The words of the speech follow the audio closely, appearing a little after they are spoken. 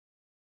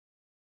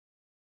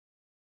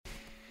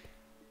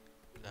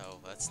No,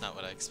 that's not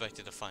what I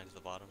expected to find at the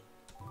bottom.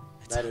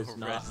 It's That a is red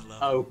not. level.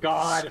 Oh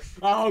god!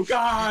 Oh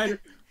god!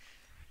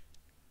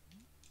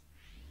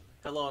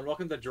 Hello and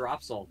welcome to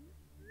Dropzle.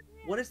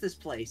 What is this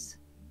place?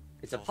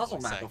 It's a puzzle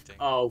map of.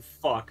 Oh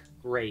fuck!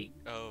 Great.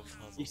 Oh,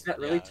 puzzle. You see that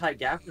really tight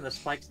gap in the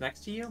spikes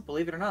next to you?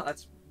 Believe it or not,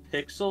 that's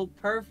pixel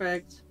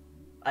perfect.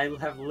 I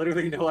have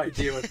literally no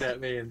idea what that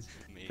means.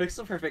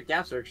 Pixel perfect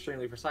gaps are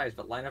extremely precise,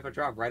 but line up a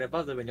drop right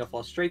above them and you'll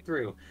fall straight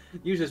through.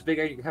 Use this big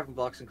heaven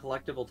blocks and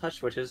collectible touch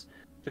switches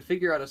to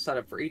figure out a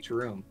setup for each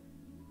room.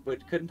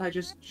 But couldn't I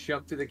just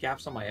jump through the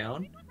gaps on my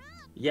own?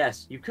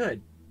 Yes, you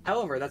could.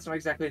 However, that's not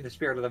exactly in the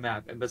spirit of the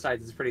map, and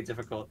besides, it's pretty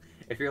difficult.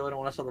 If you really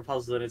want to solve the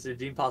puzzle, then it's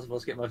indeed possible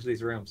to skip most of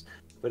these rooms.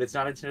 But it's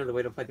not intended the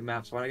way to play the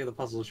map, so why not give the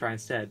puzzle a try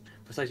instead?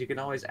 Besides, you can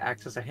always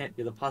access a hint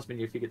near the pause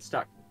menu if you get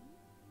stuck.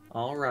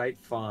 Alright,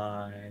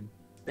 fine.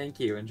 Thank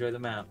you, enjoy the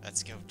map.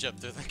 Let's go jump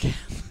through the gap.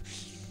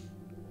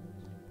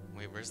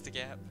 Wait, where's the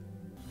gap?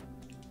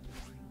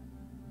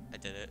 I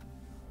did it.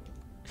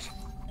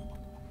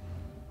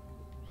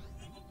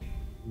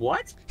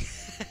 What?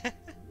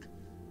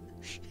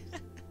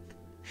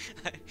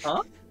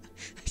 Huh?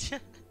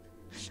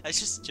 I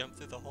just jumped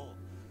through the hole.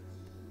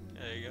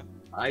 There you go.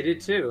 I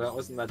did too. That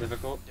wasn't that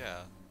difficult.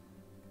 Yeah.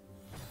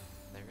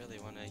 They really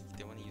wanna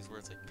use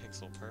words like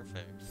pixel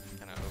perfect.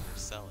 Kinda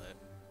oversell it.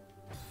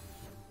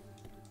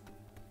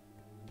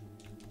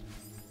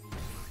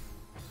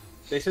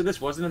 They said this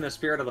wasn't in the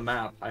spirit of the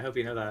map. I hope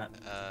you know that.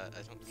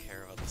 I don't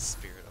care about the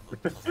spirit of the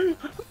puzzle.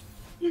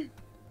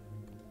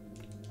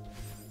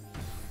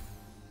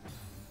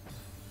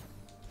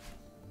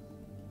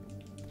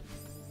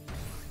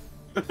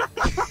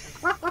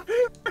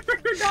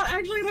 We're not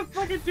actually gonna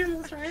fucking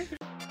do this, right?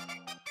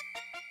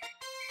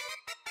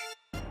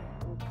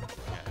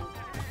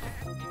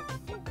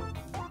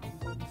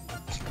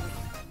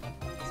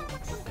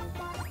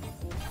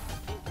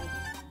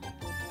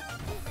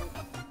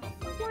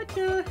 What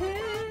the heck?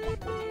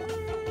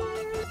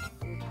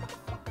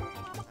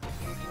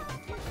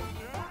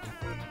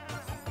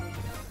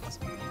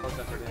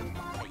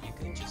 Oh, you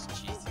can just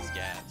cheese these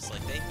gaps.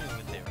 Like, they knew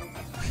what they were.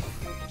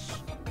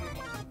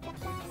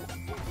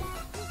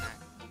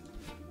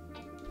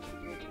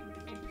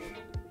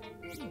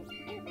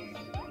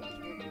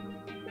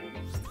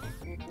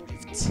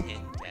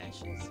 10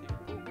 dashes here.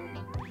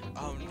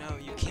 Oh no,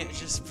 you can't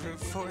just brute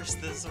force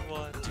this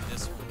one. Do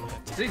this one.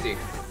 It's easy.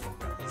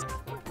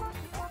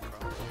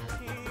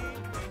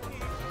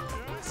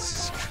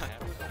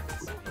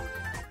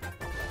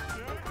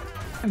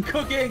 I'm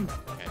cooking!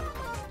 Okay.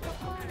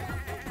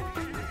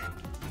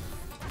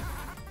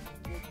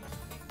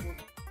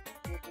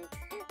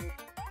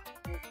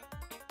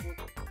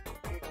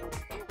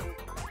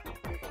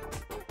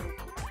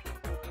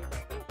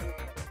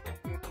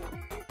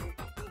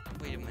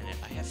 Wait a minute,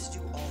 I have to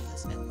do all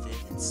this and then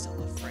it's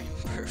still a frame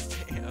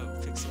perfect, a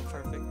pixel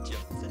perfect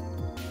jump thing.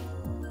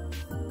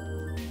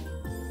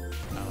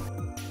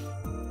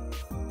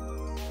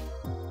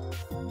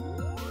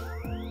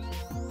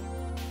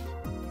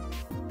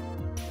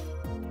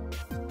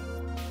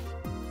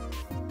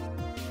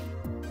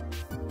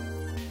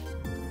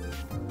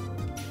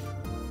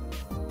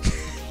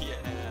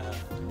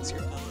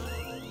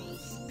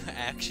 I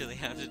actually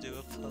have to do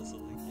a puzzle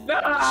again.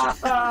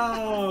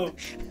 No!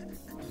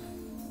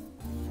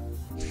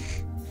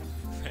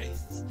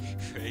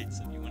 Right,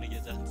 so if you want to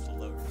get down to the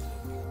lower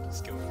floor,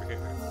 just go over here.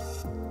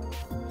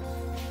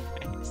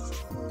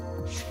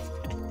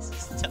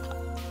 Stop.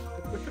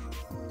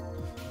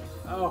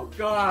 Oh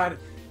god!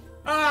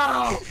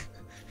 Oh!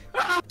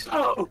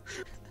 Oh!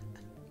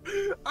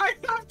 I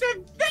have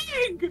to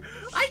think!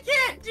 I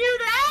can't do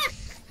that!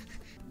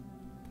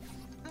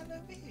 Hello,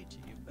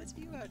 Eugene. What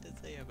do you have to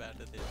say about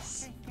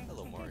this?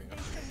 Hello, Mario.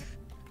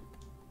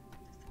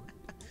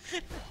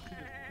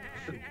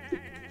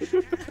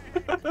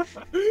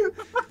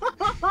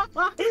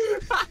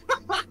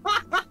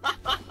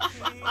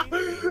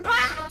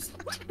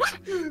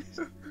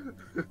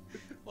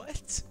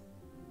 What?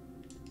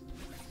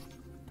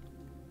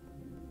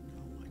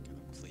 Oh my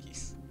god,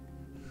 please.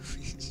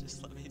 Please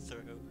just let me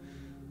through.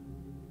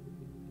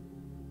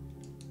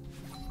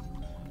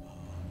 Oh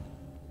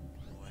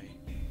boy.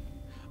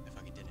 I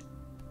fucking did it.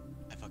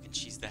 I fucking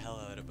cheesed the hell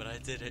out of it, but I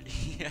did it.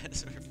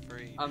 Yes, we're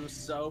free. I'm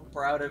so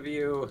proud of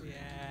you. Yeah.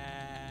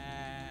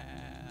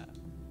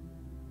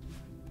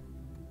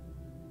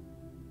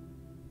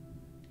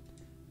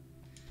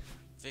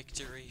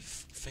 Victory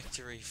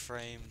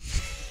frame.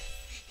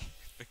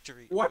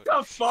 Victory. What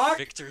the fuck?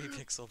 Victory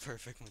pixel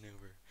perfect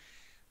maneuver.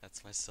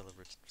 That's my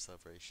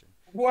celebration.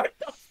 What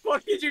the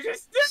fuck did you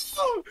just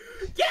do?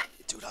 Get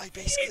Dude, I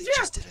basically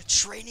just did a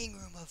training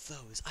room of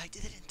those. I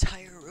did an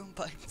entire room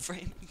by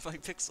frame, by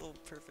pixel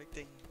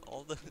perfecting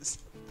all those.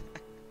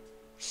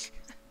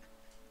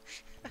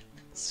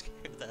 Screw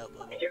that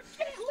level. You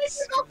can't leave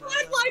it up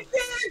like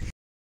this!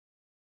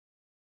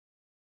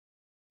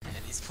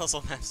 And these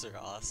puzzle maps are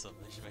awesome.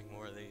 I should make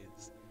more of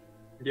these.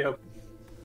 Yep.